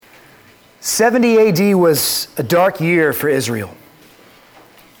70 AD was a dark year for Israel.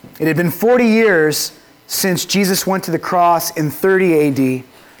 It had been 40 years since Jesus went to the cross in 30 AD,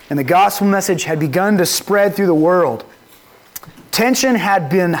 and the gospel message had begun to spread through the world. Tension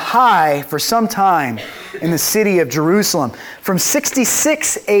had been high for some time in the city of Jerusalem. From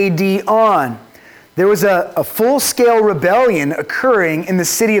 66 AD on, there was a full-scale rebellion occurring in the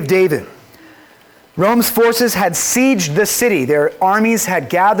city of David. Rome's forces had sieged the city. Their armies had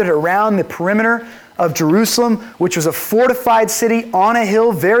gathered around the perimeter of Jerusalem, which was a fortified city on a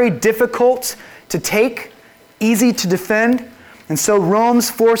hill, very difficult to take, easy to defend. And so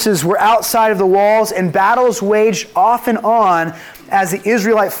Rome's forces were outside of the walls, and battles waged off and on as the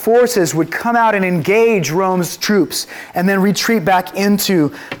Israelite forces would come out and engage Rome's troops and then retreat back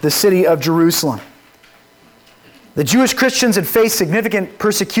into the city of Jerusalem. The Jewish Christians had faced significant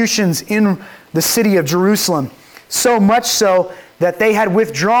persecutions in the city of Jerusalem, so much so that they had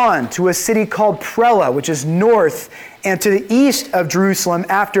withdrawn to a city called Pella, which is north and to the east of Jerusalem,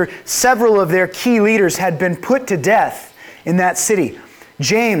 after several of their key leaders had been put to death in that city.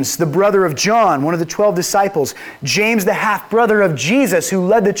 James, the brother of John, one of the 12 disciples. James, the half-brother of Jesus, who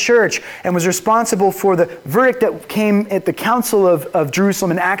led the church and was responsible for the verdict that came at the Council of Jerusalem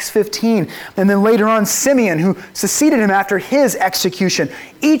in Acts 15. And then later on, Simeon, who succeeded him after his execution.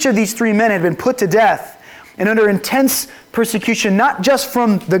 Each of these three men had been put to death and under intense persecution, not just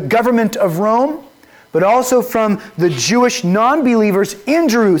from the government of Rome, but also from the Jewish non-believers in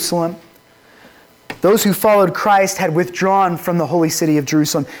Jerusalem. Those who followed Christ had withdrawn from the holy city of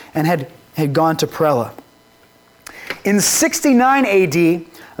Jerusalem and had gone to Pella. In 69 AD, a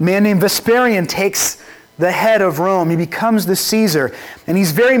man named Vespasian takes the head of Rome. He becomes the Caesar, and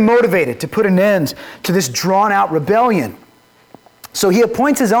he's very motivated to put an end to this drawn-out rebellion. So he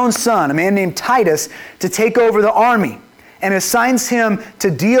appoints his own son, a man named Titus, to take over the army and assigns him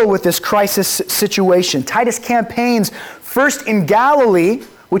to deal with this crisis situation. Titus campaigns first in Galilee,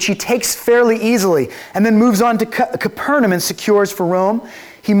 which he takes fairly easily, and then moves on to Capernaum and secures for Rome.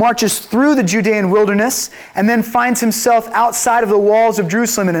 He marches through the Judean wilderness and then finds himself outside of the walls of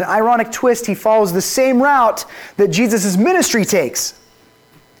Jerusalem. In an ironic twist, he follows the same route that Jesus' ministry takes,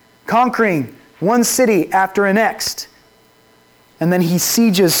 conquering one city after the next. And then he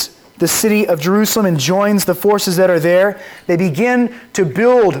sieges the city of Jerusalem and joins the forces that are there. They begin to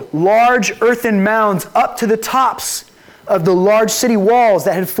build large earthen mounds up to the tops of the large city walls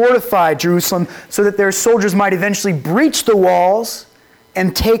that had fortified Jerusalem so that their soldiers might eventually breach the walls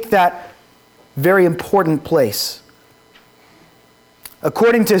and take that very important place.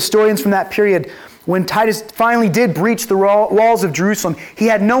 According to historians from that period, when Titus finally did breach the walls of Jerusalem, he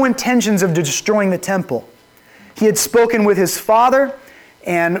had no intentions of destroying the temple. He had spoken with his father,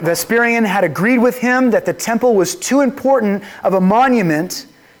 and Vespasian had agreed with him that the temple was too important of a monument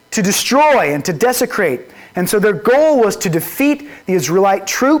to destroy and to desecrate. And so their goal was to defeat the Israelite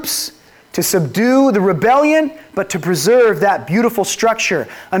troops, to subdue the rebellion, but to preserve that beautiful structure.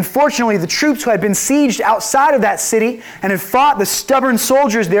 Unfortunately, the troops who had been sieged outside of that city and had fought the stubborn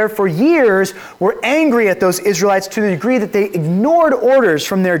soldiers there for years were angry at those Israelites to the degree that they ignored orders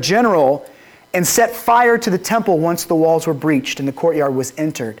from their general and set fire to the temple once the walls were breached and the courtyard was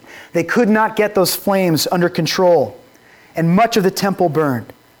entered. They could not get those flames under control, and much of the temple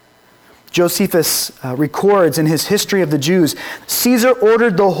burned. Josephus records in his History of the Jews, Caesar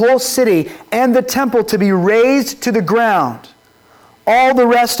ordered the whole city and the temple to be razed to the ground. All the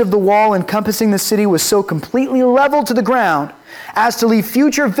rest of the wall encompassing the city was so completely leveled to the ground as to leave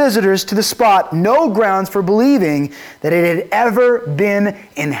future visitors to the spot no grounds for believing that it had ever been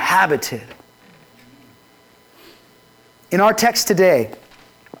inhabited. In our text today,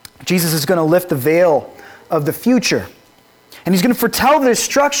 Jesus is going to lift the veil of the future. And he's going to foretell the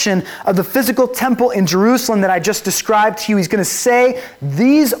destruction of the physical temple in Jerusalem that I just described to you. He's going to say,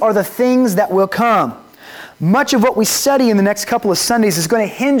 these are the things that will come. Much of what we study in the next couple of Sundays is going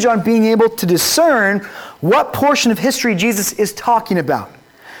to hinge on being able to discern what portion of history Jesus is talking about.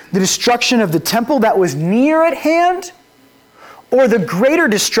 The destruction of the temple that was near at hand, or the greater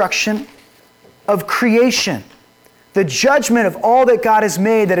destruction of creation. The judgment of all that God has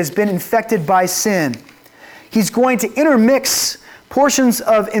made that has been infected by sin. He's going to intermix portions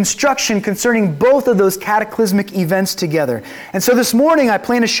of instruction concerning both of those cataclysmic events together. And so this morning I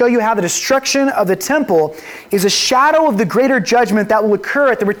plan to show you how the destruction of the temple is a shadow of the greater judgment that will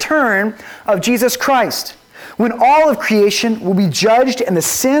occur at the return of Jesus Christ, when all of creation will be judged and the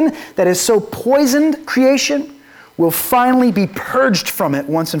sin that has so poisoned creation will finally be purged from it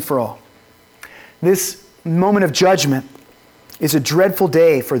once and for all. This moment of judgment is a dreadful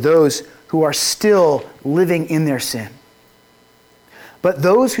day for those who are still living in their sin. But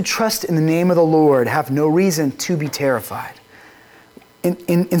those who trust in the name of the Lord have no reason to be terrified.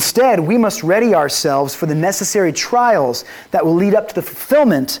 Instead, we must ready ourselves for the necessary trials that will lead up to the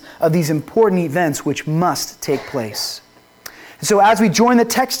fulfillment of these important events which must take place. And so as we join the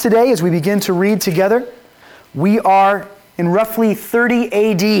text today, as we begin to read together, we are in roughly 30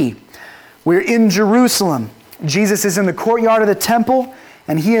 AD. We're in Jerusalem. Jesus is in the courtyard of the temple,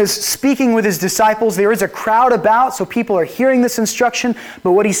 and he is speaking with his disciples. There is a crowd about, so people are hearing this instruction,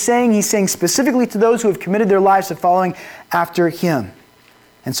 but what he's saying specifically to those who have committed their lives to following after him.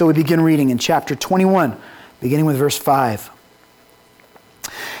 And so we begin reading in chapter 21, beginning with verse 5.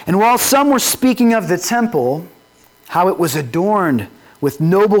 And while some were speaking of the temple, how it was adorned with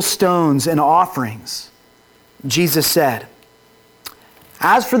noble stones and offerings, Jesus said,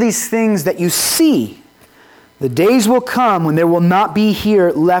 "As for these things that you see, the days will come when there will not be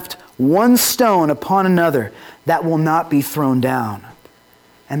here left one stone upon another that will not be thrown down."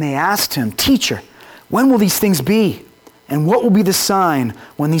 And they asked him, "Teacher, when will these things be? And what will be the sign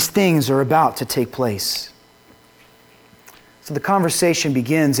when these things are about to take place?" So the conversation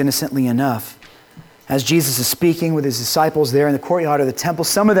begins innocently enough. As Jesus is speaking with his disciples there in the courtyard of the temple,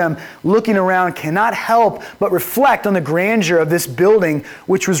 some of them looking around cannot help but reflect on the grandeur of this building,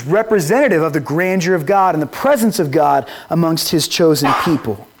 which was representative of the grandeur of God and the presence of God amongst his chosen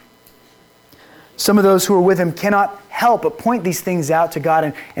people. Some of those who are with him cannot help but point these things out to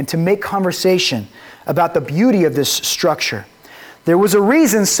God and to make conversation about the beauty of this structure. There was a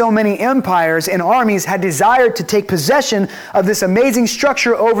reason so many empires and armies had desired to take possession of this amazing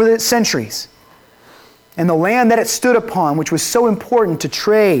structure over the centuries, and the land that it stood upon, which was so important to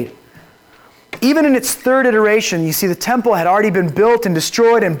trade. Even in its third iteration, you see the temple had already been built and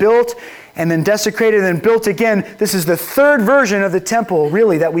destroyed and built and then desecrated and then built again. This is the third version of the temple,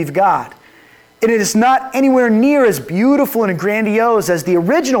 really, that we've got. And it is not anywhere near as beautiful and grandiose as the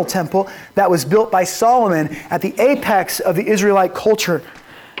original temple that was built by Solomon at the apex of the Israelite culture.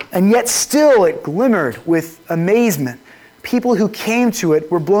 And yet still it glimmered with amazement. People who came to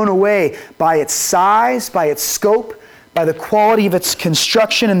it were blown away by its size, by its scope, by the quality of its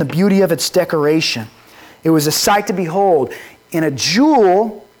construction and the beauty of its decoration. It was a sight to behold and a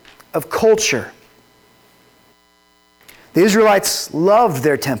jewel of culture. The Israelites loved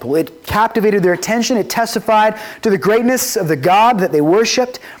their temple. It captivated their attention. It testified to the greatness of the God that they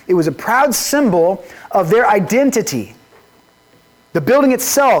worshipped. It was a proud symbol of their identity. The building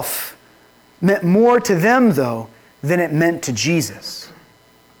itself meant more to them, though, than it meant to Jesus.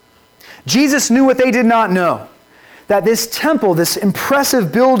 Jesus knew what they did not know, that this temple, this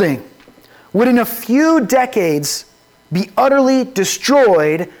impressive building, would in a few decades be utterly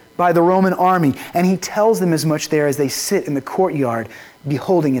destroyed by the Roman army. And he tells them as much there as they sit in the courtyard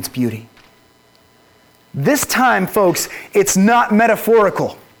beholding its beauty. This time, folks, it's not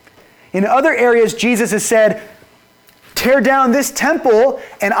metaphorical. In other areas, Jesus has said, "Tear down this temple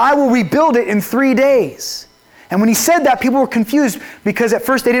and I will rebuild it in 3 days." And when he said that, people were confused because at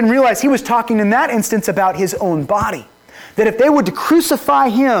first they didn't realize he was talking in that instance about his own body. That if they were to crucify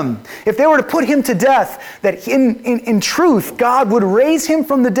him, if they were to put him to death, that in truth, God would raise him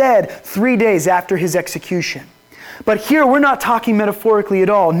from the dead 3 days after his execution. But here, we're not talking metaphorically at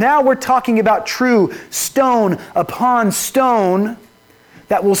all. Now we're talking about true stone upon stone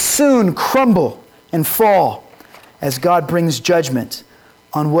that will soon crumble and fall as God brings judgment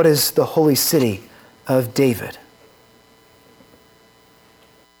on what is the holy city of David.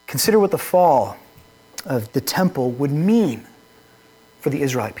 Consider what the fall of the temple would mean for the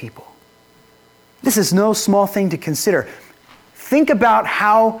Israelite people. This is no small thing to consider. Think about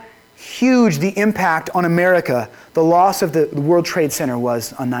how huge the impact on America, the loss of the World Trade Center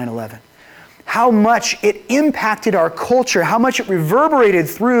was on 9/11. How much it impacted our culture, how much it reverberated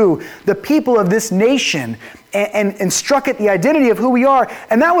through the people of this nation and struck at the identity of who we are.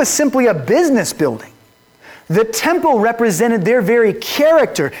 And that was simply a business building. The temple represented their very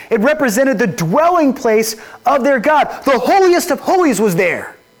character. It represented the dwelling place of their God. The holiest of holies was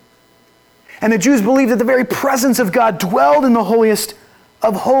there. And the Jews believed that the very presence of God dwelled in the holiest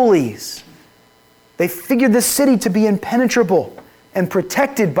of holies. They figured the city to be impenetrable and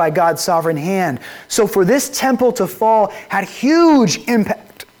protected by God's sovereign hand. So for this temple to fall had huge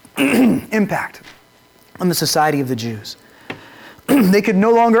impact on the society of the Jews. They could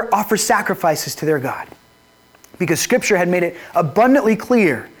no longer offer sacrifices to their God, because Scripture had made it abundantly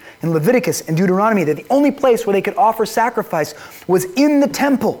clear in Leviticus and Deuteronomy that the only place where they could offer sacrifice was in the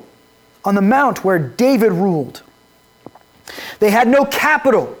temple, on the mount where David ruled. They had no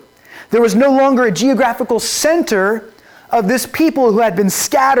capital. There was no longer a geographical center of this people who had been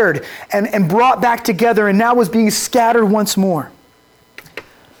scattered and brought back together and now was being scattered once more.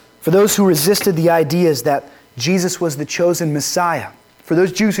 For those who resisted the ideas that Jesus was the chosen Messiah, for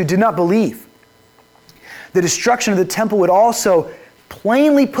those Jews who did not believe, the destruction of the temple would also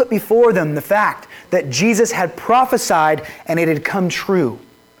plainly put before them the fact that Jesus had prophesied and it had come true.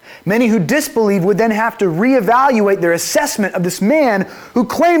 Many who disbelieved would then have to reevaluate their assessment of this man who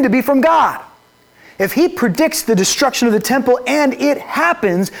claimed to be from God. If he predicts the destruction of the temple and it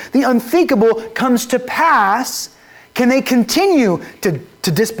happens, the unthinkable comes to pass, can they continue to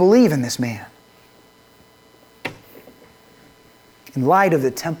disbelieve in this man? In light of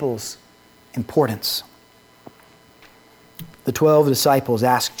the temple's importance, the 12 disciples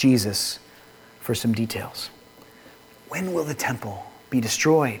asked Jesus for some details. When will the temple be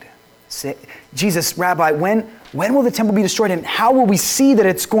destroyed? Jesus, Rabbi, when will the temple be destroyed, and how will we see that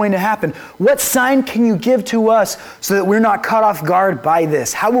it's going to happen? What sign can you give to us so that we're not caught off guard by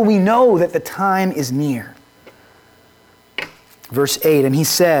this? How will we know that the time is near? Verse 8, and he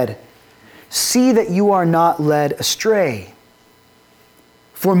said, "See that you are not led astray.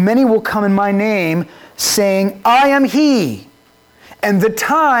 For many will come in my name, saying, 'I am he,' and the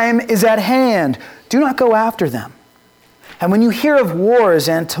time is at hand. Do not go after them. And when you hear of wars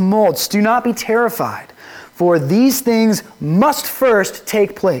and tumults, do not be terrified, for these things must first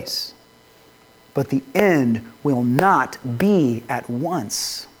take place. But the end will not be at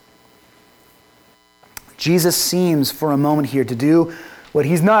once." Jesus seems for a moment here to do what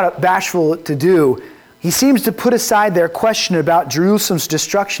he's not bashful to do. He seems to put aside their question about Jerusalem's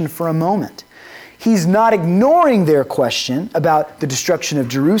destruction for a moment. He's not ignoring their question about the destruction of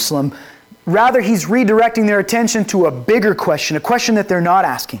Jerusalem. Rather, he's redirecting their attention to a bigger question, a question that they're not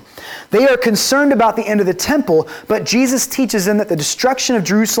asking. They are concerned about the end of the temple, but Jesus teaches them that the destruction of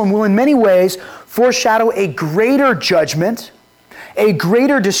Jerusalem will in many ways foreshadow a greater judgment, a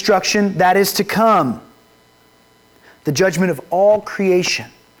greater destruction that is to come. The judgment of all creation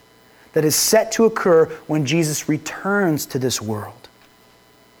that is set to occur when Jesus returns to this world.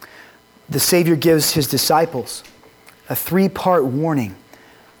 The Savior gives his disciples a 3-part warning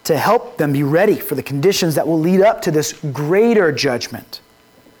to help them be ready for the conditions that will lead up to this greater judgment.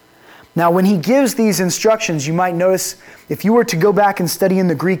 Now, when he gives these instructions, you might notice, if you were to go back and study in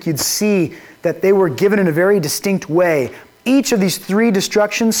the Greek, you'd see that they were given in a very distinct way. Each of these 3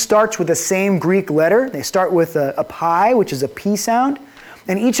 destructions starts with the same Greek letter. They start with a pi, which is a P sound,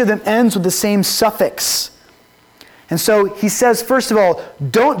 and each of them ends with the same suffix. And so he says, first of all,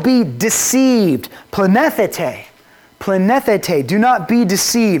 don't be deceived. Plenethete. Plenethete, do not be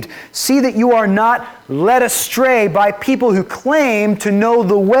deceived. See that you are not led astray by people who claim to know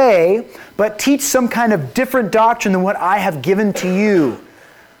the way, but teach some kind of different doctrine than what I have given to you.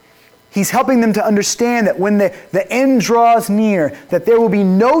 He's helping them to understand that when the end draws near, that there will be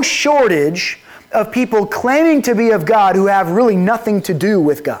no shortage of people claiming to be of God who have really nothing to do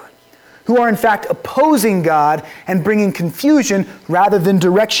with God, who are in fact opposing God and bringing confusion rather than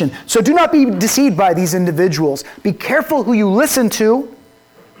direction. So do not be deceived by these individuals. Be careful who you listen to.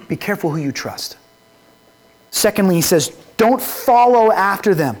 Be careful who you trust. Secondly, he says, don't follow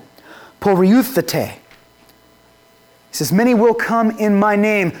after them. Poreuthete. He says, many will come in my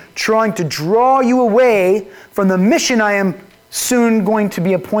name, trying to draw you away from the mission I am soon going to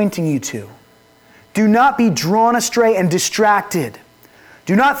be appointing you to. Do not be drawn astray and distracted.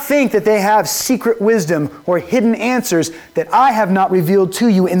 Do not think that they have secret wisdom or hidden answers that I have not revealed to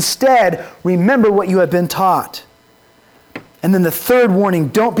you. Instead, remember what you have been taught. And then the third warning,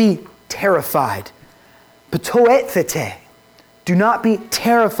 don't be terrified. Ptoethete. Do not be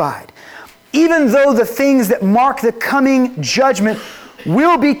terrified. Even though the things that mark the coming judgment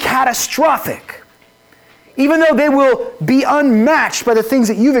will be catastrophic, even though they will be unmatched by the things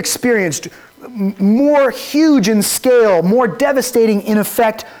that you've experienced, more huge in scale, more devastating in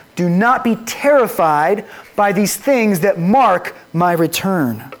effect, do not be terrified by these things that mark my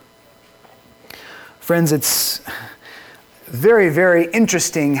return. Friends, it's very, very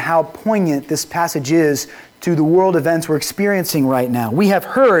interesting how poignant this passage is to the world events we're experiencing right now. We have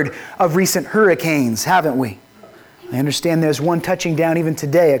heard of recent hurricanes, haven't we? I understand there's one touching down even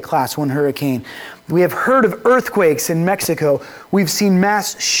today, a Class 1 hurricane. We have heard of earthquakes in Mexico. We've seen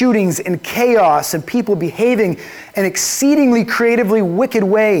mass shootings and chaos and people behaving in exceedingly creatively wicked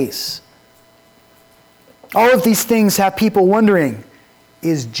ways. All of these things have people wondering,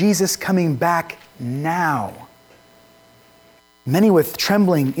 is Jesus coming back now? Many with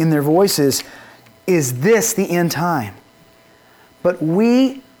trembling in their voices, is this the end time? But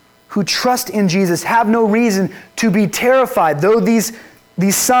we who trust in Jesus have no reason to be terrified, though these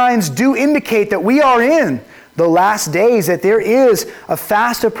signs do indicate that we are in the last days, that there is a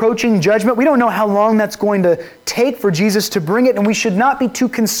fast approaching judgment. We don't know how long that's going to take for Jesus to bring it, and we should not be too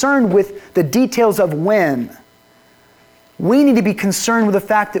concerned with the details of when. We need to be concerned with the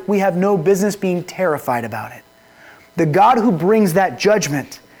fact that we have no business being terrified about it. The God who brings that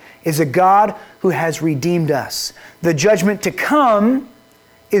judgment is a God who has redeemed us. The judgment to come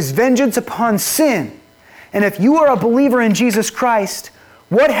is vengeance upon sin. And if you are a believer in Jesus Christ,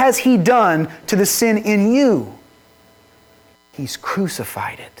 what has He done to the sin in you? He's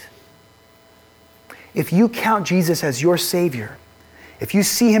crucified it. If you count Jesus as your Savior, if you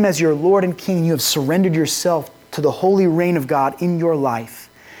see Him as your Lord and King, you have surrendered yourself to the holy reign of God in your life,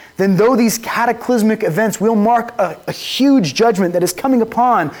 then though these cataclysmic events will mark a huge judgment that is coming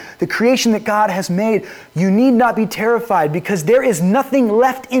upon the creation that God has made, you need not be terrified, because there is nothing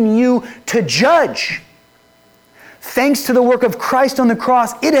left in you to judge. Thanks to the work of Christ on the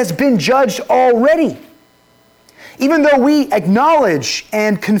cross, it has been judged already. Even though we acknowledge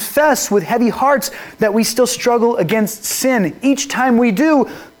and confess with heavy hearts that we still struggle against sin, each time we do,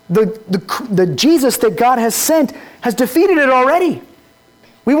 the Jesus that God has sent has defeated it already.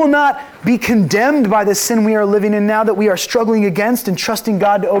 We will not be condemned by the sin we are living in now that we are struggling against and trusting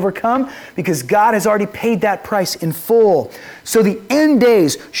God to overcome, because God has already paid that price in full. So the end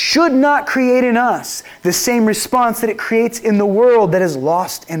days should not create in us the same response that it creates in the world that is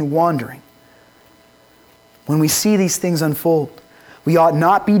lost and wandering. When we see these things unfold, we ought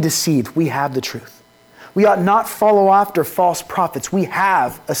not be deceived. We have the truth. We ought not follow after false prophets. We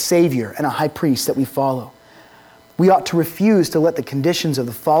have a Savior and a high priest that we follow. We ought to refuse to let the conditions of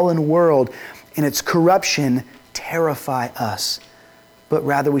the fallen world and its corruption terrify us, but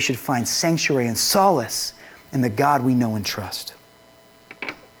rather we should find sanctuary and solace in the God we know and trust.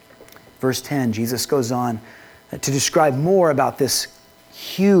 Verse 10, Jesus goes on to describe more about this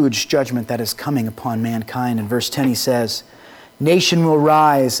huge judgment that is coming upon mankind. In verse 10 he says, "Nation will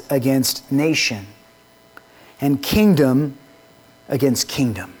rise against nation, and kingdom against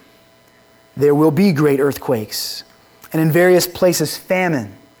kingdom. There will be great earthquakes, and in various places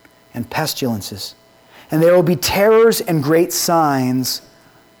famine and pestilences. And there will be terrors and great signs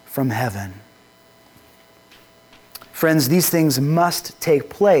from heaven." Friends, these things must take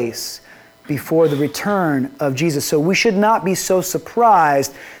place before the return of Jesus. So we should not be so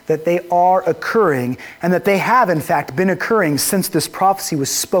surprised that they are occurring, and that they have in fact been occurring since this prophecy was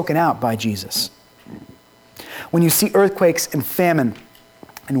spoken out by Jesus. When you see earthquakes and famine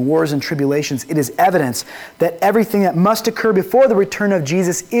and wars and tribulations, it is evidence that everything that must occur before the return of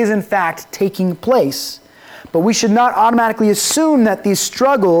Jesus is in fact taking place. But we should not automatically assume that these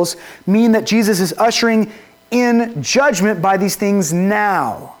struggles mean that Jesus is ushering in judgment by these things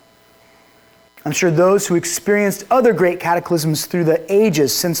now. I'm sure those who experienced other great cataclysms through the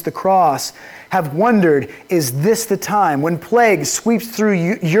ages since the cross have wondered, is this the time when plague sweeps through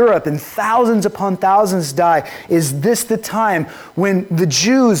Europe and thousands upon thousands die? Is this the time when the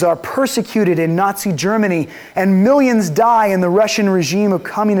Jews are persecuted in Nazi Germany and millions die in the Russian regime of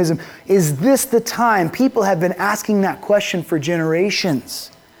communism? Is this the time? People have been asking that question for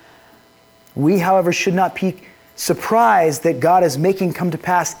generations. We, however, should not be surprised that God is making come to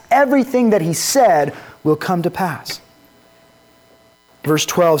pass everything that He said will come to pass. Verse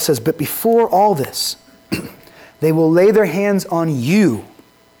 12 says, "But before all this, they will lay their hands on you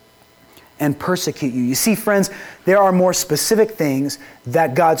and persecute you." You see, friends, there are more specific things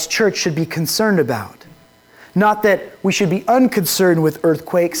that God's church should be concerned about. Not that we should be unconcerned with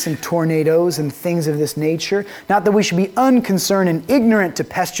earthquakes and tornadoes and things of this nature. Not that we should be unconcerned and ignorant to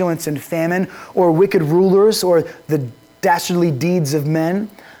pestilence and famine or wicked rulers or the dastardly deeds of men.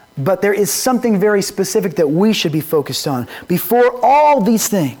 But there is something very specific that we should be focused on. Before all these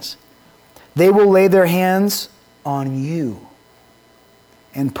things, they will lay their hands on you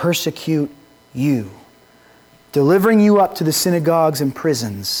and persecute you, delivering you up to the synagogues and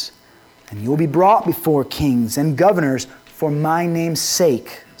prisons. And you will be brought before kings and governors for my name's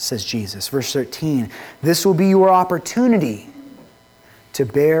sake, says Jesus. Verse 13, "This will be your opportunity to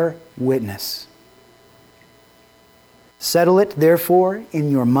bear witness. Settle it, therefore,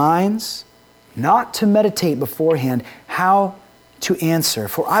 in your minds, not to meditate beforehand how to answer.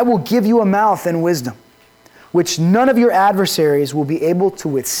 For I will give you a mouth and wisdom, which none of your adversaries will be able to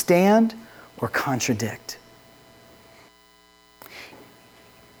withstand or contradict."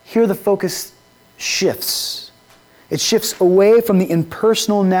 Here the focus shifts. It shifts away from the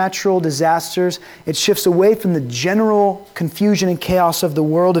impersonal natural disasters. It shifts away from the general confusion and chaos of the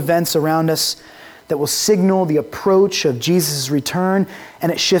world events around us that will signal the approach of Jesus' return, and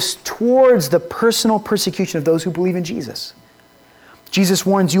it shifts towards the personal persecution of those who believe in Jesus. Jesus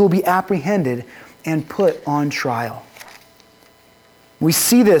warns you will be apprehended and put on trial. We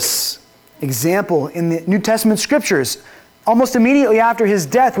see this example in the New Testament scriptures. Almost immediately after his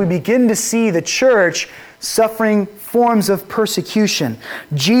death, we begin to see the church suffering forms of persecution.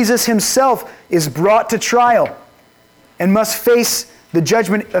 Jesus himself is brought to trial and must face the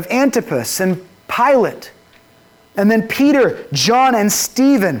judgment of Antipas and Pilate. And then Peter, John, and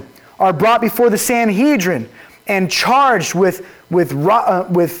Stephen are brought before the Sanhedrin and charged with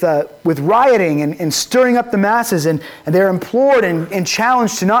rioting and stirring up the masses, and they're implored and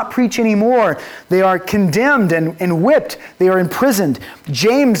challenged to not preach anymore. They are condemned and whipped. They are imprisoned.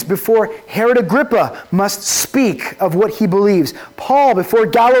 James, before Herod Agrippa, must speak of what he believes. Paul, before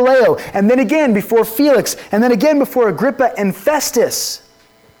Galileo, and then again before Felix, and then again before Agrippa and Festus.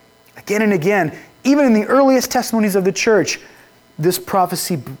 Again and again, even in the earliest testimonies of the church, this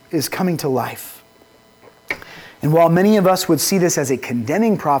prophecy is coming to life. And while many of us would see this as a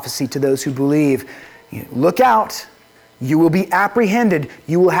condemning prophecy to those who believe, look out, you will be apprehended,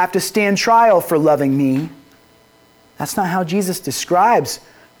 you will have to stand trial for loving me. That's not how Jesus describes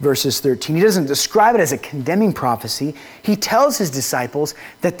verses 13. He doesn't describe it as a condemning prophecy. He tells his disciples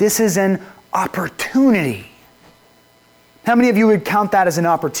that this is an opportunity. How many of you would count that as an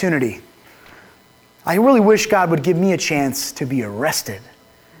opportunity? I really wish God would give me a chance to be arrested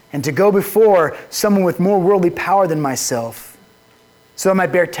and to go before someone with more worldly power than myself, so I might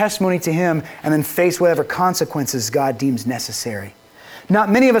bear testimony to him and then face whatever consequences God deems necessary.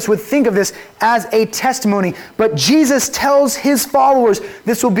 Not many of us would think of this as a testimony, but Jesus tells his followers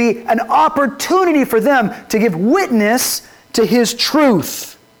this will be an opportunity for them to give witness to his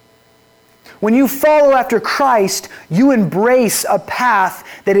truth. When you follow after Christ, you embrace a path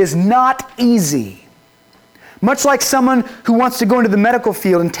that is not easy. Much like someone who wants to go into the medical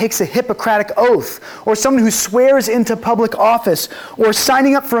field and takes a Hippocratic oath, or someone who swears into public office, or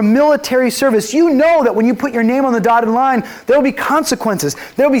signing up for a military service, you know that when you put your name on the dotted line, there will be consequences.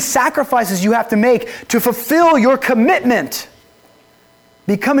 There will be sacrifices you have to make to fulfill your commitment.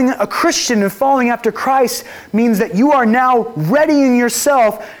 Becoming a Christian and following after Christ means that you are now readying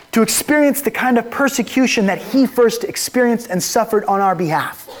yourself to experience the kind of persecution that he first experienced and suffered on our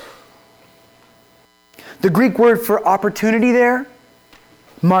behalf. The Greek word for opportunity there,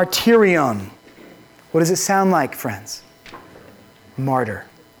 martyrion. What does it sound like, friends? Martyr.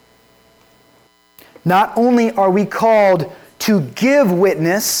 Not only are we called to give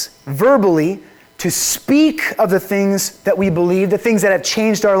witness verbally, to speak of the things that we believe, the things that have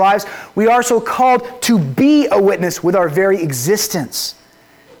changed our lives, we are also called to be a witness with our very existence.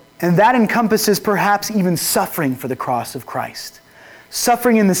 And that encompasses perhaps even suffering for the cross of Christ.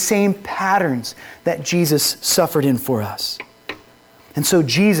 Suffering in the same patterns that Jesus suffered in for us. And so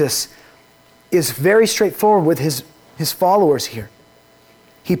Jesus is very straightforward with his followers here.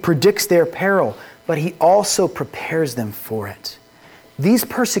 He predicts their peril, but he also prepares them for it. These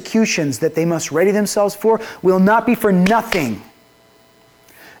persecutions that they must ready themselves for will not be for nothing.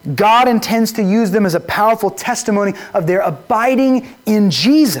 God intends to use them as a powerful testimony of their abiding in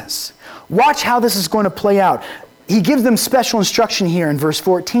Jesus. Watch how this is going to play out. He gives them special instruction here in verse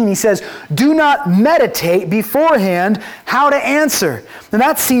 14. He says, do not meditate beforehand how to answer. And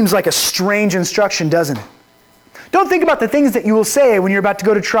that seems like a strange instruction, doesn't it? Don't think about the things that you will say when you're about to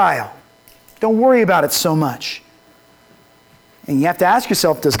go to trial. Don't worry about it so much. And you have to ask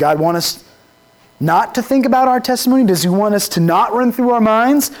yourself, does God want us not to think about our testimony? Does he want us to not run through our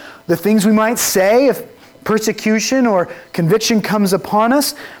minds the things we might say if persecution or conviction comes upon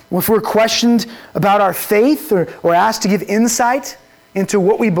us? If we're questioned about our faith or asked to give insight into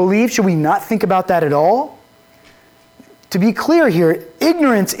what we believe, should we not think about that at all? To be clear here,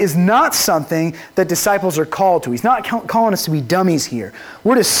 ignorance is not something that disciples are called to. He's not calling us to be dummies here.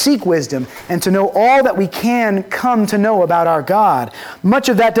 We're to seek wisdom and to know all that we can come to know about our God. Much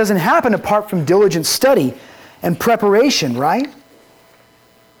of that doesn't happen apart from diligent study and preparation, right?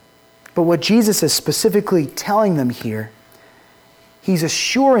 But what Jesus is specifically telling them here, he's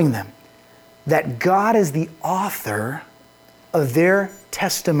assuring them that God is the author of their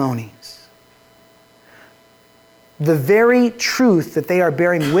testimonies. The very truth that they are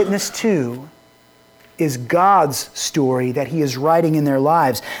bearing witness to is God's story that he is writing in their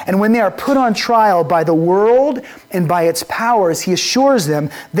lives. And when they are put on trial by the world and by its powers, he assures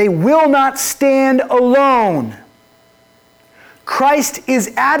them they will not stand alone. Christ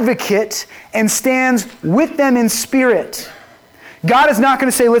is advocate and stands with them in spirit. God is not going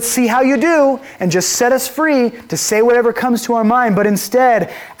to say, let's see how you do, and just set us free to say whatever comes to our mind. But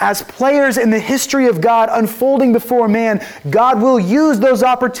instead, as players in the history of God unfolding before man, God will use those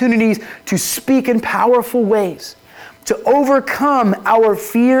opportunities to speak in powerful ways, to overcome our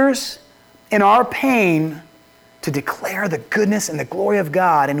fears in our pain to declare the goodness and the glory of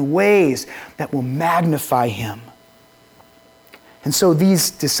God in ways that will magnify him. And so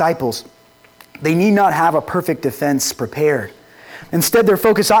these disciples, they need not have a perfect defense prepared. Instead, their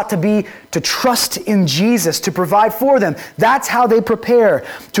focus ought to be to trust in Jesus to provide for them. That's how they prepare,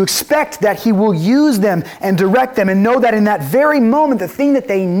 to expect that he will use them and direct them, and know that in that very moment, the thing that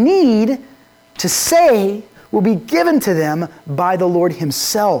they need to say will be given to them by the Lord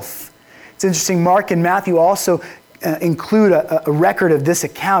himself. It's interesting, Mark and Matthew also include a record of this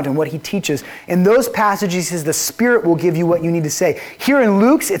account and what he teaches. In those passages, he says the Spirit will give you what you need to say. Here in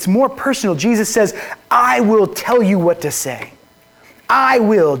Luke's, it's more personal. Jesus says, I will tell you what to say.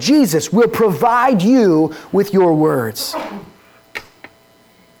 Jesus will provide you with your words.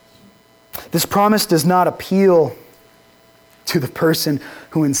 This promise does not appeal to the person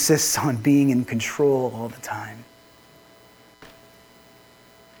who insists on being in control all the time.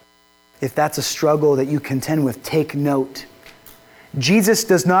 If that's a struggle that you contend with, take note. Jesus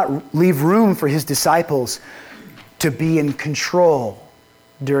does not leave room for his disciples to be in control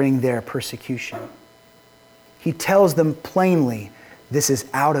during their persecution. He tells them plainly, this is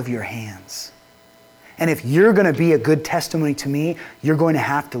out of your hands. And if you're going to be a good testimony to me, you're going to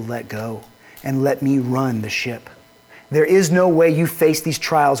have to let go and let me run the ship. There is no way you face these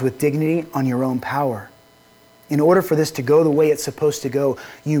trials with dignity on your own power. In order for this to go the way it's supposed to go,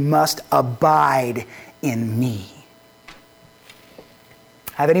 you must abide in me.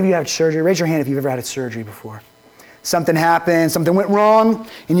 Have any of you had surgery? Raise your hand if you've ever had a surgery before. Something happened, something went wrong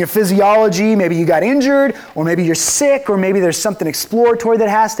in your physiology. Maybe you got injured, or maybe you're sick, or maybe there's something exploratory that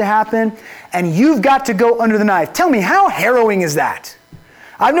has to happen, and you've got to go under the knife. Tell me, how harrowing is that?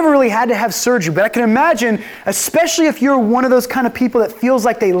 I've never really had to have surgery, but I can imagine, especially if you're one of those kind of people that feels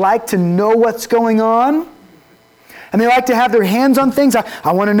like they like to know what's going on, and they like to have their hands on things.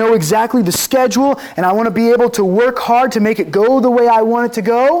 I want to know exactly the schedule, and I want to be able to work hard to make it go the way I want it to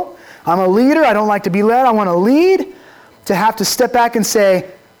go. I'm a leader. I don't like to be led. I want to lead. To have to step back and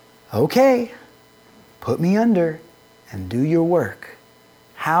say, okay, put me under and do your work.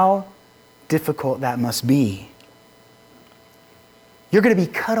 How difficult that must be. You're going to be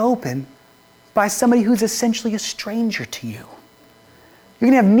cut open by somebody who's essentially a stranger to you. You're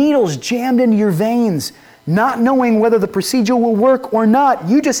going to have needles jammed into your veins, not knowing whether the procedure will work or not.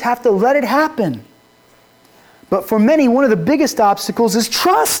 You just have to let it happen. But for many, one of the biggest obstacles is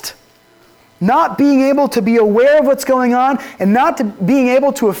trust. Not being able to be aware of what's going on and not being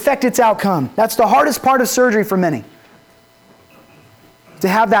able to affect its outcome. That's the hardest part of surgery for many. To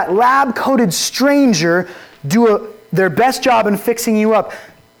have that lab-coated stranger do their best job in fixing you up.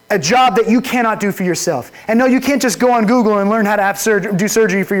 A job that you cannot do for yourself. And no, you can't just go on Google and learn how to do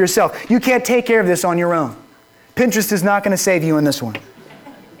surgery for yourself. You can't take care of this on your own. Pinterest is not going to save you in this one.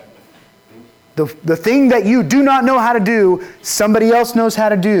 The thing that you do not know how to do, somebody else knows how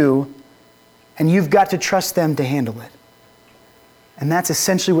to do, and you've got to trust them to handle it. And that's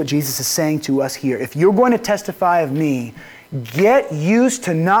essentially what Jesus is saying to us here. If you're going to testify of me, get used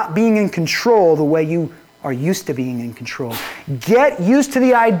to not being in control the way you are used to being in control. Get used to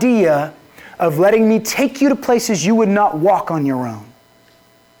the idea of letting me take you to places you would not walk on your own.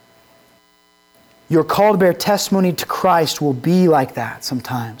 Your call to bear testimony to Christ will be like that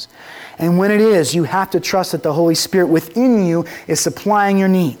sometimes. And when it is, you have to trust that the Holy Spirit within you is supplying your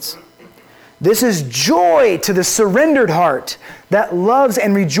needs. This is joy to the surrendered heart that loves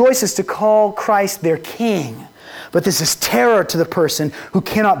and rejoices to call Christ their King. But this is terror to the person who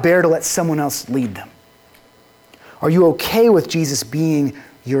cannot bear to let someone else lead them. Are you okay with Jesus being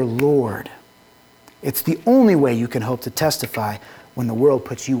your Lord? It's the only way you can hope to testify when the world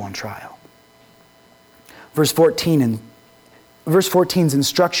puts you on trial. Verse 14's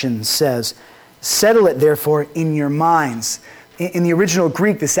instruction says, settle it therefore in your minds. In the original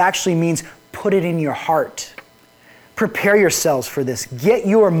Greek, this actually means put it in your heart. Prepare yourselves for this. Get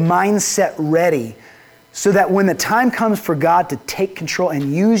your mindset ready so that when the time comes for God to take control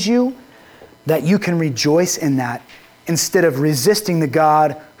and use you, that you can rejoice in that instead of resisting the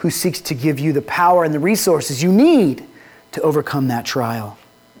God who seeks to give you the power and the resources you need to overcome that trial.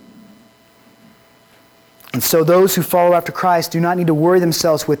 And so those who follow after Christ do not need to worry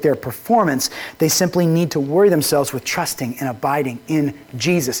themselves with their performance. They simply need to worry themselves with trusting and abiding in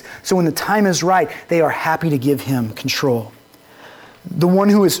Jesus. So when the time is right, they are happy to give him control. The one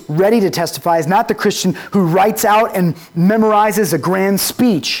who is ready to testify is not the Christian who writes out and memorizes a grand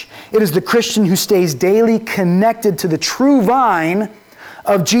speech. It is the Christian who stays daily connected to the true vine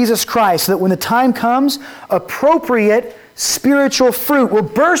of Jesus Christ, so that when the time comes, appropriate spiritual fruit will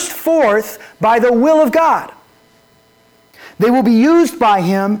burst forth by the will of God. They will be used by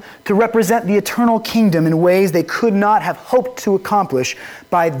him to represent the eternal kingdom in ways they could not have hoped to accomplish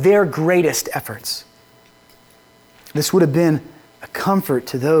by their greatest efforts. This would have been a comfort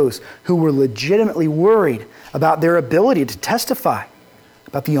to those who were legitimately worried about their ability to testify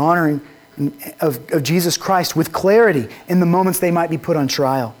about the honoring of Jesus Christ with clarity in the moments they might be put on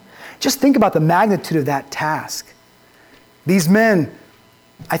trial. Just think about the magnitude of that task. These men,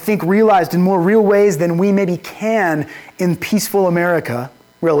 I think, realized in more real ways than we maybe can in peaceful America,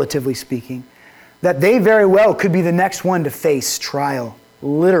 relatively speaking, that they very well could be the next one to face trial,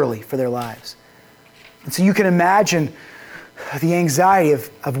 literally, for their lives. And so you can imagine the anxiety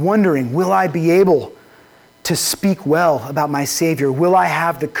of wondering, will I be able to speak well about my Savior? Will I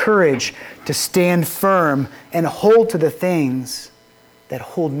have the courage to stand firm and hold to the things that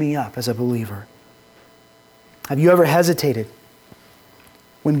hold me up as a believer? Have you ever hesitated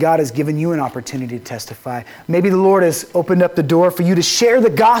when God has given you an opportunity to testify? Maybe the Lord has opened up the door for you to share the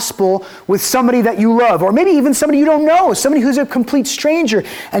gospel with somebody that you love, or maybe even somebody you don't know, somebody who's a complete stranger,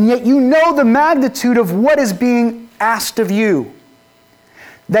 and yet you know the magnitude of what is being asked of you.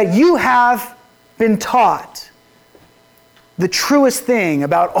 That you have been taught the truest thing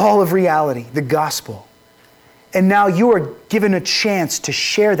about all of reality, the gospel. And now you are given a chance to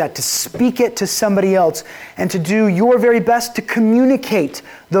share that, to speak it to somebody else, and to do your very best to communicate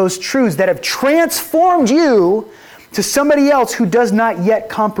those truths that have transformed you to somebody else who does not yet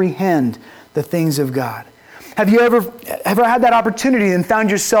comprehend the things of God. Have you ever had that opportunity and found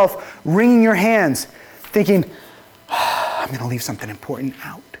yourself wringing your hands, thinking, I'm going to leave something important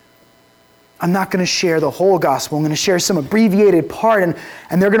out. I'm not going to share the whole gospel. I'm going to share some abbreviated part,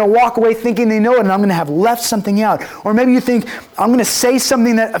 and they're going to walk away thinking they know it, and I'm going to have left something out. Or maybe you think, I'm going to say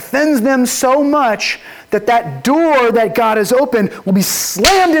something that offends them so much that that door that God has opened will be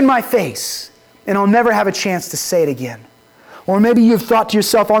slammed in my face, and I'll never have a chance to say it again. Or maybe you've thought to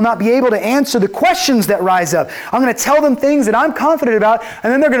yourself, I'll not be able to answer the questions that rise up. I'm going to tell them things that I'm confident about,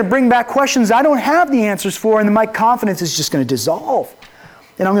 and then they're going to bring back questions I don't have the answers for, and then my confidence is just going to dissolve.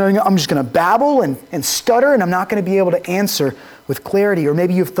 And I'm just going to babble and stutter, and I'm not going to be able to answer with clarity. Or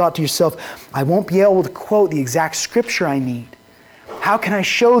maybe you've thought to yourself, I won't be able to quote the exact scripture I need. How can I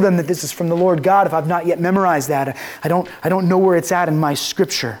show them that this is from the Lord God if I've not yet memorized that? I don't know where it's at in my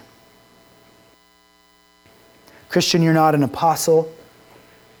scripture. Christian, you're not an apostle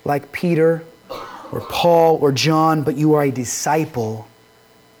like Peter or Paul or John, but you are a disciple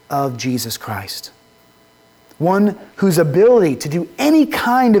of Jesus Christ. One whose ability to do any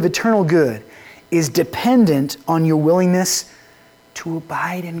kind of eternal good is dependent on your willingness to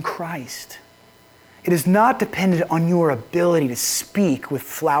abide in Christ. It is not dependent on your ability to speak with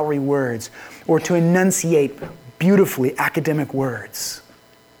flowery words or to enunciate beautifully academic words.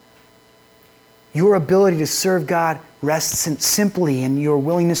 Your ability to serve God rests simply in your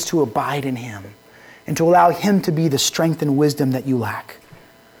willingness to abide in Him and to allow Him to be the strength and wisdom that you lack.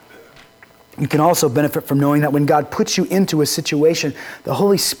 You can also benefit from knowing that when God puts you into a situation, the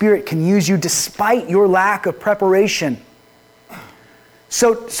Holy Spirit can use you despite your lack of preparation.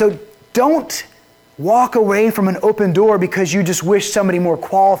 So don't walk away from an open door because you just wish somebody more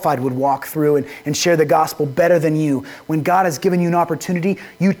qualified would walk through and share the gospel better than you. When God has given you an opportunity,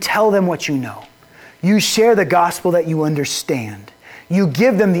 you tell them what you know. You share the gospel that you understand. You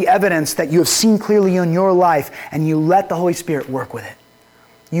give them the evidence that you have seen clearly in your life, and you let the Holy Spirit work with it.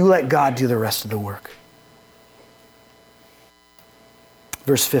 You let God do the rest of the work.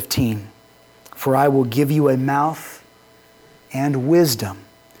 Verse 15, for I will give you a mouth and wisdom,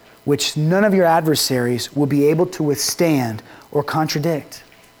 which none of your adversaries will be able to withstand or contradict.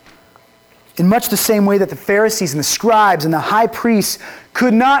 In much the same way that the Pharisees and the scribes and the high priests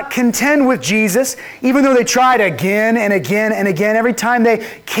could not contend with Jesus, even though they tried again and again and again. Every time they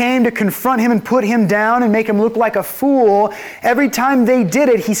came to confront him and put him down and make him look like a fool, every time they did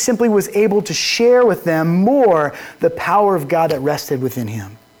it, he simply was able to share with them more the power of God that rested within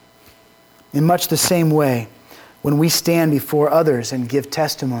him. In much the same way, when we stand before others and give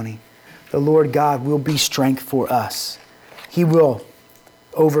testimony, the Lord God will be strength for us. He will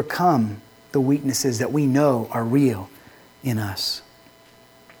overcome the weaknesses that we know are real in us.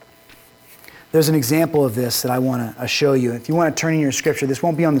 There's an example of this that I want to show you. If you want to turn in your scripture, this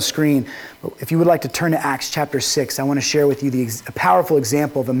won't be on the screen, but if you would like to turn to Acts chapter 6, I want to share with you a powerful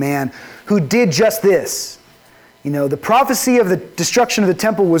example of a man who did just this. You know, the prophecy of the destruction of the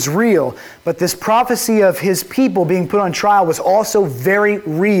temple was real, but this prophecy of his people being put on trial was also very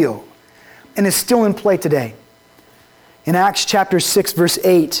real and is still in play today. In Acts chapter 6, verse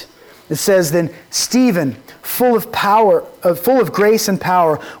 8, It says, then Stephen, full of grace and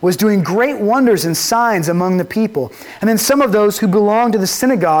power, was doing great wonders and signs among the people. And then some of those who belonged to the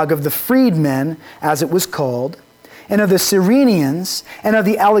synagogue of the freedmen, as it was called, and of the Cyrenians, and of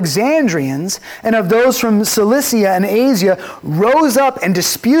the Alexandrians, and of those from Cilicia and Asia, rose up and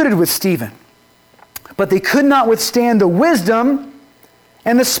disputed with Stephen. But they could not withstand the wisdom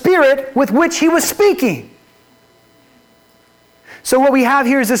and the spirit with which he was speaking. So what we have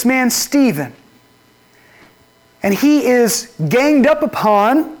here is this man, Stephen. And he is ganged up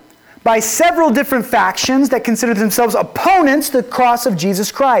upon by several different factions that consider themselves opponents to the cross of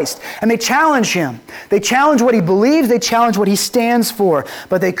Jesus Christ. And they challenge him. They challenge what he believes. They challenge what he stands for.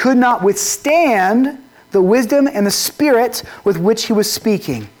 But they could not withstand the wisdom and the spirit with which he was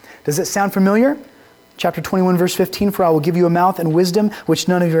speaking. Does it sound familiar? Chapter 21, verse 15, for I will give you a mouth and wisdom which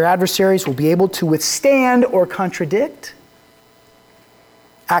none of your adversaries will be able to withstand or contradict.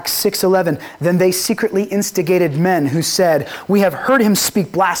 Acts 6:11, then they secretly instigated men who said, we have heard him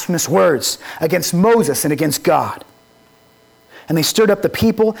speak blasphemous words against Moses and against God. And they stirred up the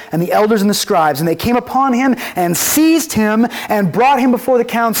people and the elders and the scribes, and they came upon him and seized him and brought him before the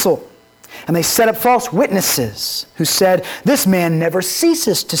council. And they set up false witnesses who said, this man never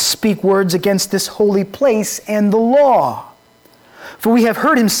ceases to speak words against this holy place and the law. For we have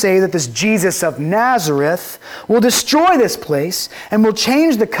heard him say that this Jesus of Nazareth will destroy this place and will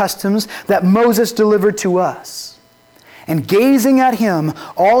change the customs that Moses delivered to us. And gazing at him,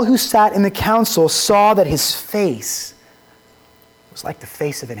 all who sat in the council saw that his face was like the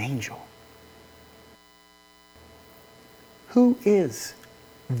face of an angel. Who is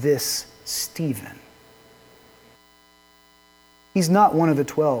this Stephen? He's not one of the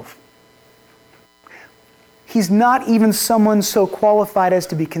 12. He's not even someone so qualified as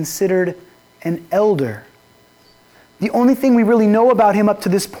to be considered an elder. The only thing we really know about him up to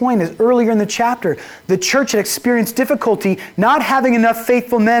this point is earlier in the chapter, the church had experienced difficulty not having enough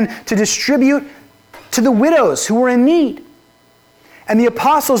faithful men to distribute to the widows who were in need. And the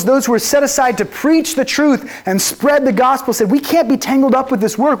apostles, those who were set aside to preach the truth and spread the gospel, said, we can't be tangled up with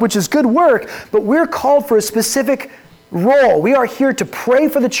this work, which is good work, but we're called for a specific role. We are here to pray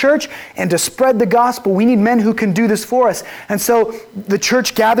for the church and to spread the gospel. We need men who can do this for us. And so the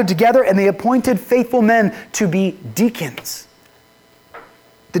church gathered together and they appointed faithful men to be deacons.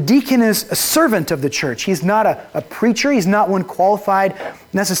 The deacon is a servant of the church. He's not a preacher. He's not one qualified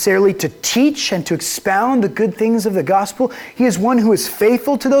necessarily to teach and to expound the good things of the gospel. He is one who is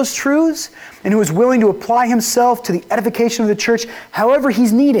faithful to those truths and who is willing to apply himself to the edification of the church however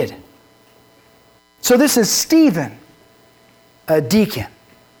he's needed. So this is Stephen, a deacon,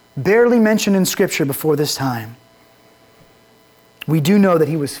 barely mentioned in Scripture before this time. We do know that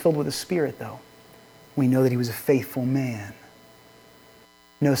he was filled with the Spirit, though. We know that he was a faithful man.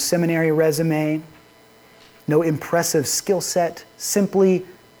 No seminary resume, no impressive skill set, simply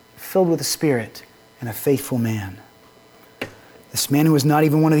filled with the Spirit and a faithful man. This man who was not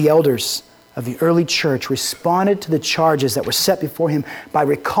even one of the elders of the early church responded to the charges that were set before him by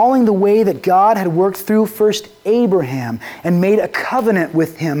recalling the way that God had worked through first Abraham and made a covenant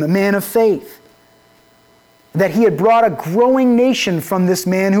with him, a man of faith. That he had brought a growing nation from this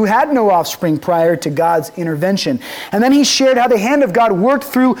man who had no offspring prior to God's intervention. And then he shared how the hand of God worked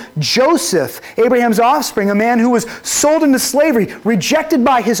through Joseph, Abraham's offspring, a man who was sold into slavery, rejected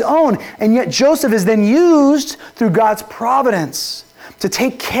by his own. And yet Joseph is then used through God's providence to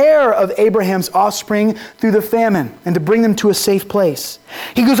take care of Abraham's offspring through the famine and to bring them to a safe place.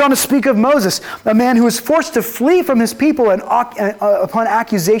 He goes on to speak of Moses, a man who was forced to flee from his people upon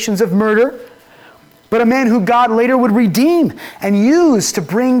accusations of murder, but a man who God later would redeem and use to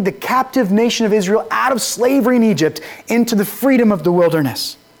bring the captive nation of Israel out of slavery in Egypt into the freedom of the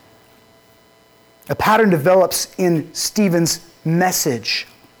wilderness. A pattern develops in Stephen's message.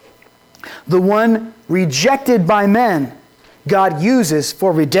 The one rejected by men, God uses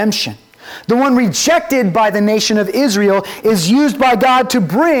for redemption. The one rejected by the nation of Israel is used by God to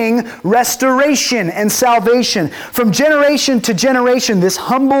bring restoration and salvation. From generation to generation, this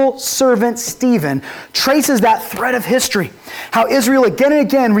humble servant Stephen traces that thread of history. How Israel again and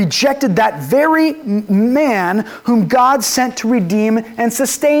again rejected that very man whom God sent to redeem and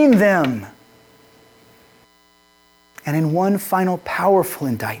sustain them. And in one final powerful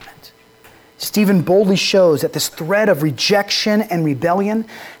indictment, Stephen boldly shows that this thread of rejection and rebellion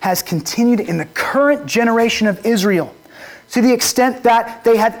has continued in the current generation of Israel, to the extent that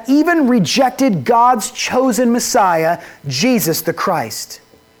they have even rejected God's chosen Messiah, Jesus the Christ.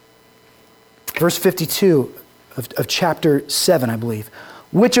 Verse 52 of chapter 7, I believe.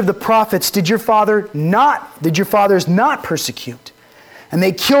 Which of the prophets did your fathers not persecute? And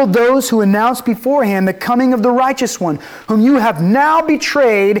they killed those who announced beforehand the coming of the righteous one, whom you have now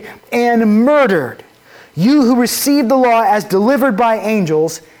betrayed and murdered. You who received the law as delivered by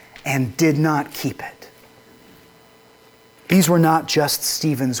angels and did not keep it. These were not just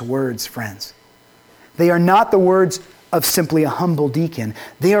Stephen's words, friends. They are not the words of simply a humble deacon.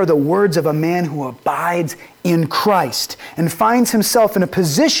 They are the words of a man who abides in Christ and finds himself in a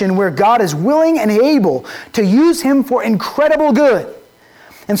position where God is willing and able to use him for incredible good.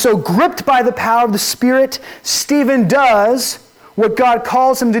 And so, gripped by the power of the Spirit, Stephen does what God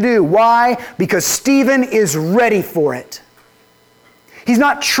calls him to do. Why? Because Stephen is ready for it. He's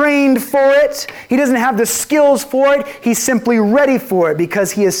not trained for it. He doesn't have the skills for it. He's simply ready for it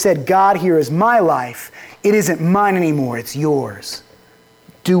because he has said, God, here is my life. It isn't mine anymore. It's yours.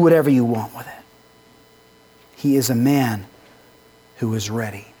 Do whatever you want with it. He is a man who is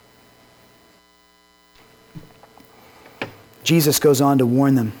ready. Jesus goes on to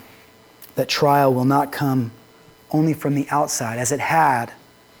warn them that trial will not come only from the outside, as it had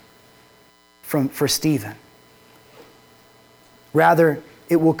for Stephen. Rather,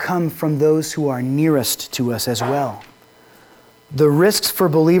 it will come from those who are nearest to us as well. The risks for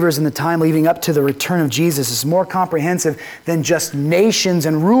believers in the time leading up to the return of Jesus is more comprehensive than just nations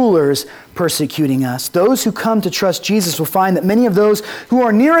and rulers persecuting us. Those who come to trust Jesus will find that many of those who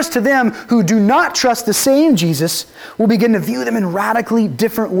are nearest to them who do not trust the same Jesus will begin to view them in radically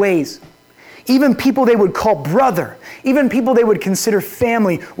different ways. Even people they would call brother, even people they would consider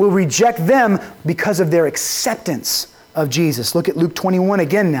family, will reject them because of their acceptance of Jesus. Look at Luke 21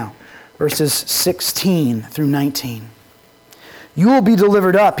 again now, verses 16 through 19. You will be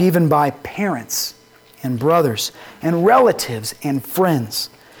delivered up even by parents and brothers and relatives and friends.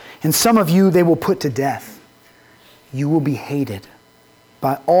 And some of you they will put to death. You will be hated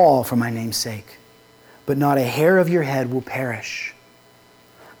by all for my name's sake, but not a hair of your head will perish.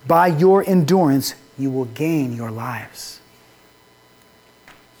 By your endurance, you will gain your lives.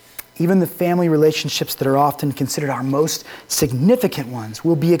 Even the family relationships that are often considered our most significant ones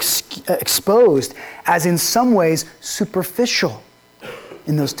will be exposed as in some ways superficial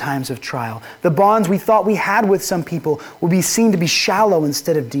in those times of trial. The bonds we thought we had with some people will be seen to be shallow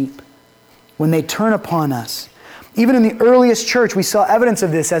instead of deep when they turn upon us. Even in the earliest church, we saw evidence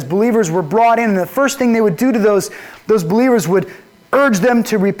of this as believers were brought in, and the first thing they would do to those believers would urge them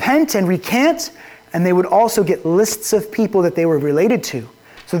to repent and recant, and they would also get lists of people that they were related to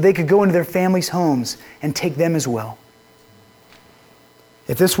so they could go into their families' homes and take them as well.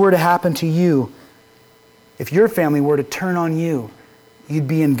 If this were to happen to you, if your family were to turn on you, you'd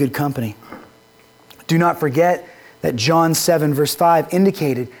be in good company. Do not forget that John 7 verse 5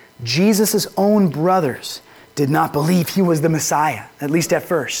 indicated Jesus' own brothers did not believe he was the Messiah, at least at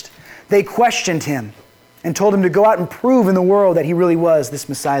first. They questioned him and told him to go out and prove in the world that he really was this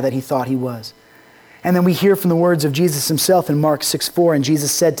Messiah that he thought he was. And then we hear from the words of Jesus himself in Mark 6:4, and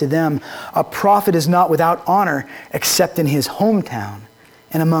Jesus said to them, a prophet is not without honor except in his hometown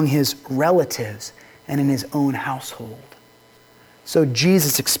and among his relatives and in his own household. So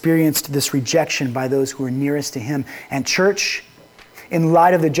Jesus experienced this rejection by those who were nearest to him. And church, in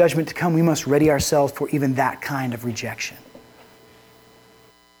light of the judgment to come, we must ready ourselves for even that kind of rejection.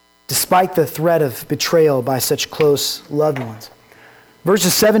 Despite the threat of betrayal by such close loved ones.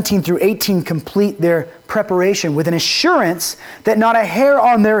 Verses 17 through 18 complete their preparation with an assurance that not a hair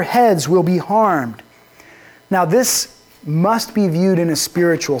on their heads will be harmed. Now this must be viewed in a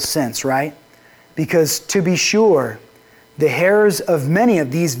spiritual sense, right? Because to be sure, the hairs of many of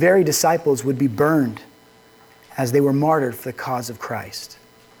these very disciples would be burned as they were martyred for the cause of Christ.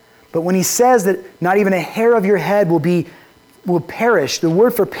 But when he says that not even a hair of your head will perish, the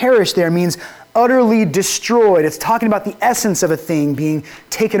word for perish there means utterly destroyed. It's talking about the essence of a thing being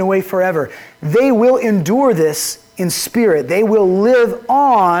taken away forever. They will endure this in spirit. They will live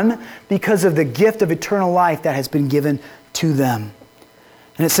on because of the gift of eternal life that has been given to them.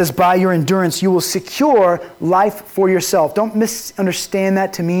 And it says, by your endurance, you will secure life for yourself. Don't misunderstand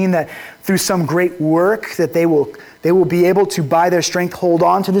that to mean that through some great work that they will be able to, by their strength, hold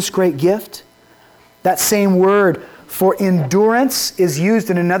on to this great gift. That same word for endurance is used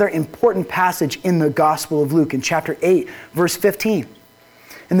in another important passage in the Gospel of Luke in chapter 8, verse 15.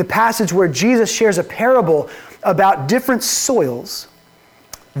 In the passage where Jesus shares a parable about different soils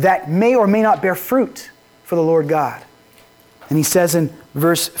that may or may not bear fruit for the Lord God. And he says in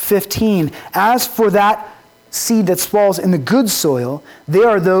verse 15, as for that seed that falls in the good soil, they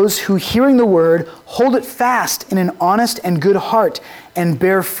are those who, hearing the word, hold it fast in an honest and good heart and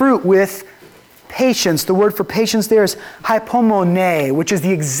bear fruit with patience. The word for patience there is hypomone, which is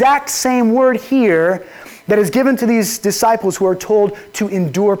the exact same word here that is given to these disciples who are told to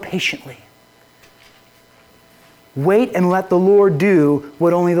endure patiently. Wait and let the Lord do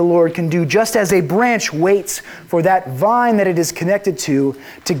what only the Lord can do. Just as a branch waits for that vine that it is connected to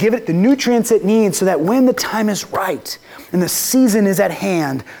give it the nutrients it needs so that when the time is right and the season is at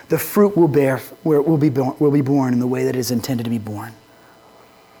hand, the fruit will be born in the way that it is intended to be born.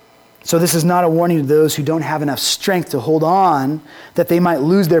 So this is not a warning to those who don't have enough strength to hold on that they might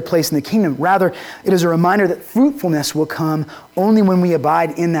lose their place in the kingdom. Rather, it is a reminder that fruitfulness will come only when we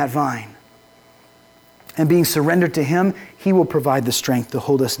abide in that vine. And being surrendered to Him, He will provide the strength to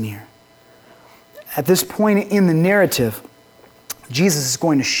hold us near. At this point in the narrative, Jesus is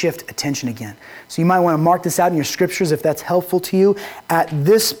going to shift attention again. So you might want to mark this out in your scriptures if that's helpful to you. At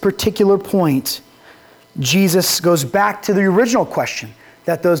this particular point, Jesus goes back to the original question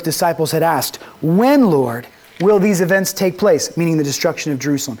that those disciples had asked. When, Lord, will these events take place? Meaning the destruction of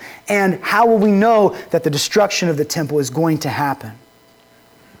Jerusalem. And how will we know that the destruction of the temple is going to happen?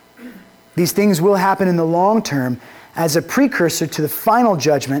 These things will happen in the long term as a precursor to the final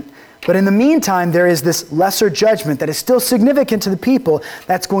judgment. But in the meantime, there is this lesser judgment that is still significant to the people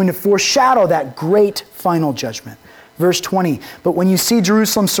that's going to foreshadow that great final judgment. Verse 20, but when you see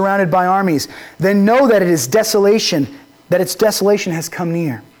Jerusalem surrounded by armies, then know that its desolation has come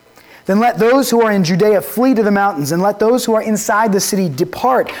near. Then let those who are in Judea flee to the mountains, and let those who are inside the city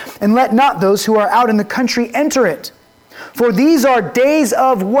depart, and let not those who are out in the country enter it. For these are days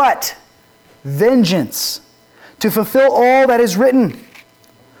of what? Vengeance, to fulfill all that is written.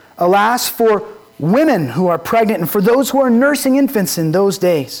 Alas, for women who are pregnant and for those who are nursing infants in those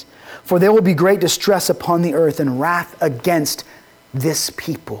days, for there will be great distress upon the earth and wrath against this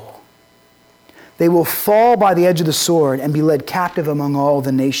people. They will fall by the edge of the sword and be led captive among all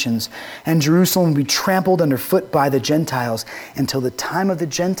the nations, and Jerusalem will be trampled underfoot by the Gentiles until the time of the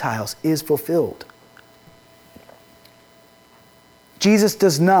Gentiles is fulfilled. Jesus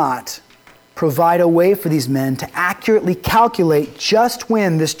does not provide a way for these men to accurately calculate just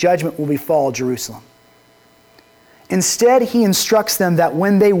when this judgment will befall Jerusalem. Instead, he instructs them that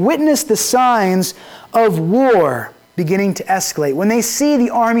when they witness the signs of war beginning to escalate, when they see the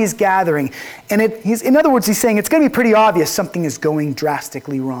armies gathering, and in other words, he's saying it's going to be pretty obvious something is going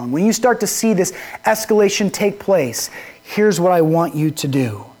drastically wrong. When you start to see this escalation take place, here's what I want you to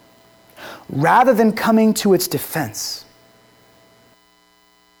do. Rather than coming to its defense,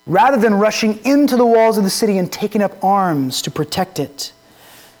 rather than rushing into the walls of the city and taking up arms to protect it,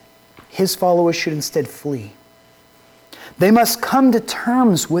 his followers should instead flee. They must come to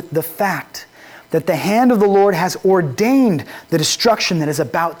terms with the fact that the hand of the Lord has ordained the destruction that is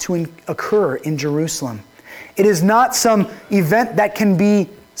about to occur in Jerusalem. It is not some event that can be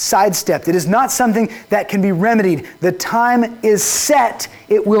sidestepped. It is not something that can be remedied. The time is set.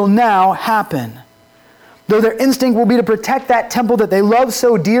 It will now happen. Though their instinct will be to protect that temple that they love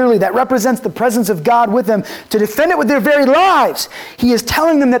so dearly, that represents the presence of God with them, to defend it with their very lives, he is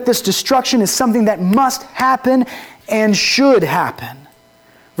telling them that this destruction is something that must happen and should happen.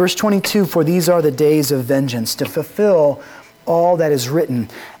 Verse 22, for these are the days of vengeance, to fulfill all that is written.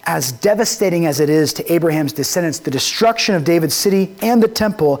 As devastating as it is to Abraham's descendants, the destruction of David's city and the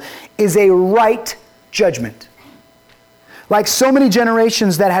temple is a right judgment. Like so many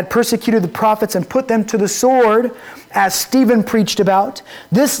generations that had persecuted the prophets and put them to the sword, as Stephen preached about,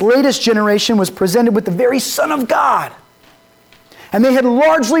 this latest generation was presented with the very Son of God. And they had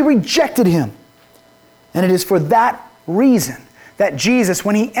largely rejected him. And it is for that reason that Jesus,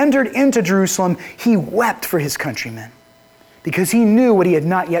 when he entered into Jerusalem, he wept for his countrymen. Because he knew what he had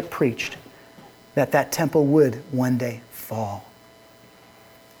not yet preached, that that temple would one day fall.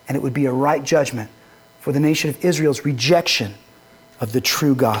 And it would be a right judgment for the nation of Israel's rejection of the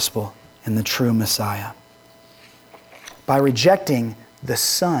true gospel and the true Messiah. By rejecting the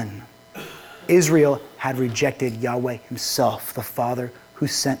Son, Israel had rejected Yahweh himself, the Father who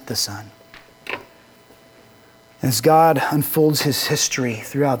sent the Son. As God unfolds his history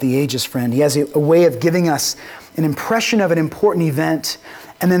throughout the ages, friend, he has a way of giving us an impression of an important event,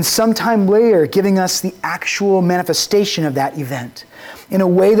 and then sometime later giving us the actual manifestation of that event in a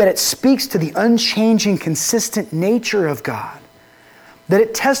way that it speaks to the unchanging, consistent nature of God, that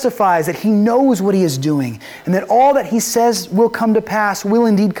it testifies that he knows what he is doing, and that all that he says will come to pass will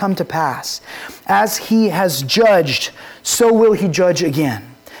indeed come to pass. As he has judged, so will he judge again.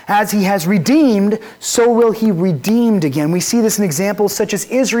 As he has redeemed, so will he redeemed again. We see this in examples such as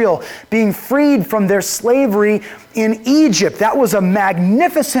Israel being freed from their slavery in Egypt. That was a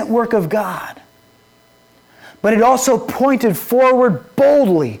magnificent work of God. But it also pointed forward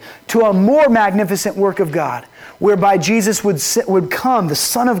boldly to a more magnificent work of God, whereby Jesus would come, the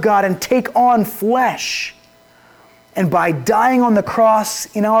Son of God, and take on flesh And by dying on the cross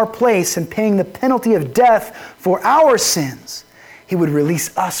in our place and paying the penalty of death for our sins, he would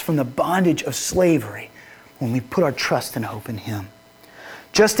release us from the bondage of slavery when we put our trust and hope in him.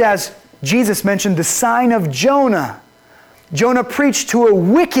 Just as Jesus mentioned the sign of Jonah. Jonah preached to a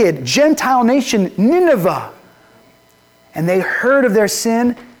wicked Gentile nation, Nineveh. And they heard of their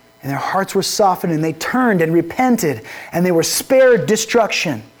sin, and their hearts were softened, and they turned and repented, and they were spared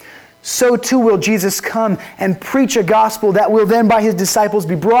destruction. So too will Jesus come and preach a gospel that will then by his disciples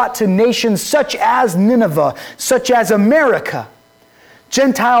be brought to nations such as Nineveh, such as America.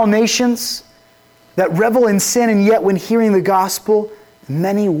 Gentile nations that revel in sin, and yet when hearing the gospel,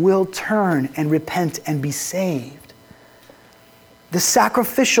 many will turn and repent and be saved. The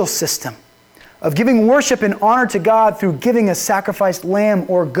sacrificial system of giving worship and honor to God through giving a sacrificed lamb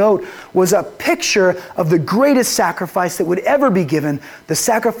or goat was a picture of the greatest sacrifice that would ever be given, the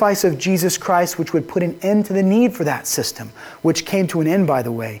sacrifice of Jesus Christ, which would put an end to the need for that system, which came to an end, by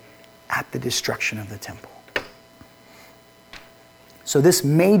the way, at the destruction of the temple. So this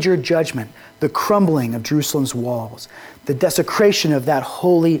major judgment, the crumbling of Jerusalem's walls, the desecration of that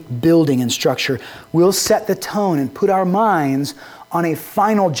holy building and structure, will set the tone and put our minds on a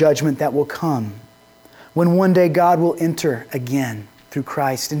final judgment that will come when one day God will enter again through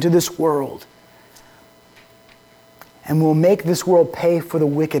Christ into this world and will make this world pay for the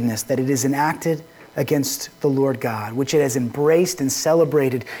wickedness that it has enacted against the Lord God, which it has embraced and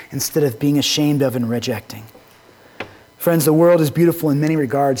celebrated instead of being ashamed of and rejecting. Friends, the world is beautiful in many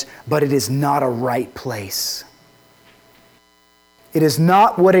regards, but it is not a right place. It is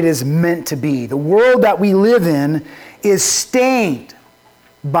not what it is meant to be. The world that we live in is stained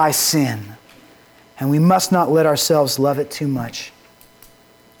by sin, and we must not let ourselves love it too much.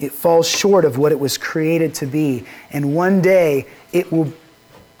 It falls short of what it was created to be, and one day it will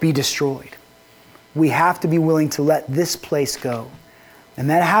be destroyed. We have to be willing to let this place go, and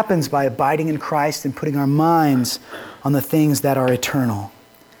that happens by abiding in Christ and putting our minds on the things that are eternal.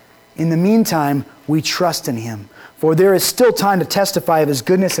 In the meantime, we trust in him. For there is still time to testify of his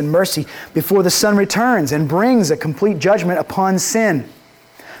goodness and mercy before the Son returns and brings a complete judgment upon sin.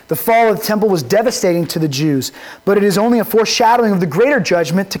 The fall of the temple was devastating to the Jews, but it is only a foreshadowing of the greater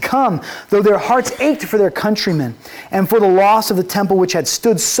judgment to come, though their hearts ached for their countrymen and for the loss of the temple which had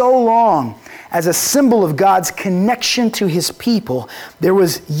stood so long as a symbol of God's connection to his people. There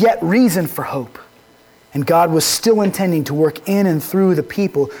was yet reason for hope, and God was still intending to work in and through the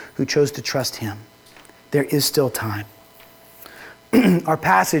people who chose to trust him. There is still time. Our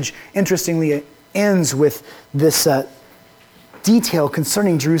passage, interestingly, ends with this detail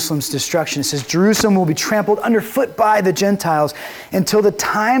concerning Jerusalem's destruction. It says, Jerusalem will be trampled underfoot by the Gentiles until the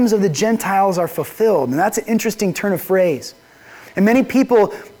times of the Gentiles are fulfilled. And that's an interesting turn of phrase. And many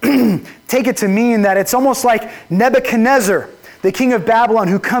people take it to mean that it's almost like Nebuchadnezzar, the king of Babylon,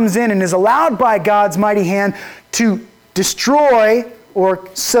 who comes in and is allowed by God's mighty hand to destroy or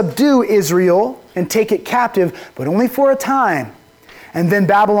subdue Israel and take it captive, but only for a time. And then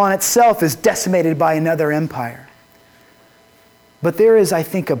Babylon itself is decimated by another empire. But there is, I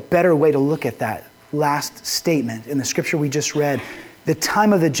think, a better way to look at that last statement in the scripture we just read. The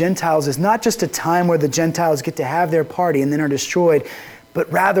time of the Gentiles is not just a time where the Gentiles get to have their party and then are destroyed,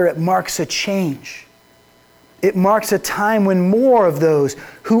 but rather it marks a change. It marks a time when more of those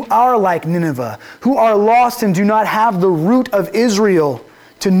who are like Nineveh, who are lost and do not have the root of Israel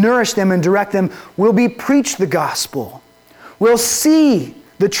to nourish them and direct them, will be preached the gospel, will see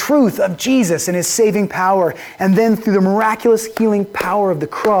the truth of Jesus and his saving power, and then through the miraculous healing power of the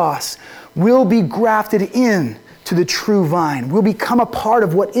cross, will be grafted in to the true vine, will become a part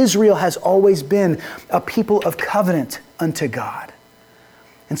of what Israel has always been, a people of covenant unto God.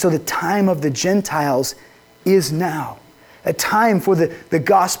 And so the time of the Gentiles is now, a time for the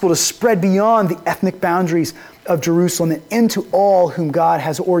gospel to spread beyond the ethnic boundaries of Jerusalem and into all whom God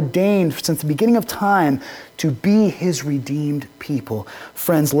has ordained since the beginning of time to be his redeemed people.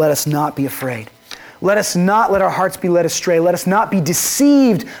 Friends, let us not be afraid. Let us not let our hearts be led astray. Let us not be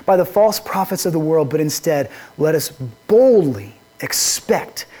deceived by the false prophets of the world, but instead let us boldly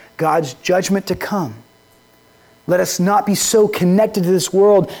expect God's judgment to come. Let us not be so connected to this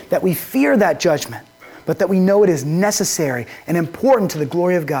world that we fear that judgment, but that we know it is necessary and important to the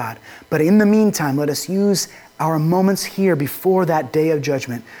glory of God. But in the meantime, let us use our moments here before that day of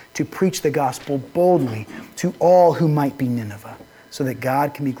judgment to preach the gospel boldly to all who might be Nineveh, so that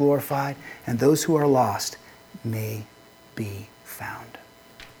God can be glorified and those who are lost may be found.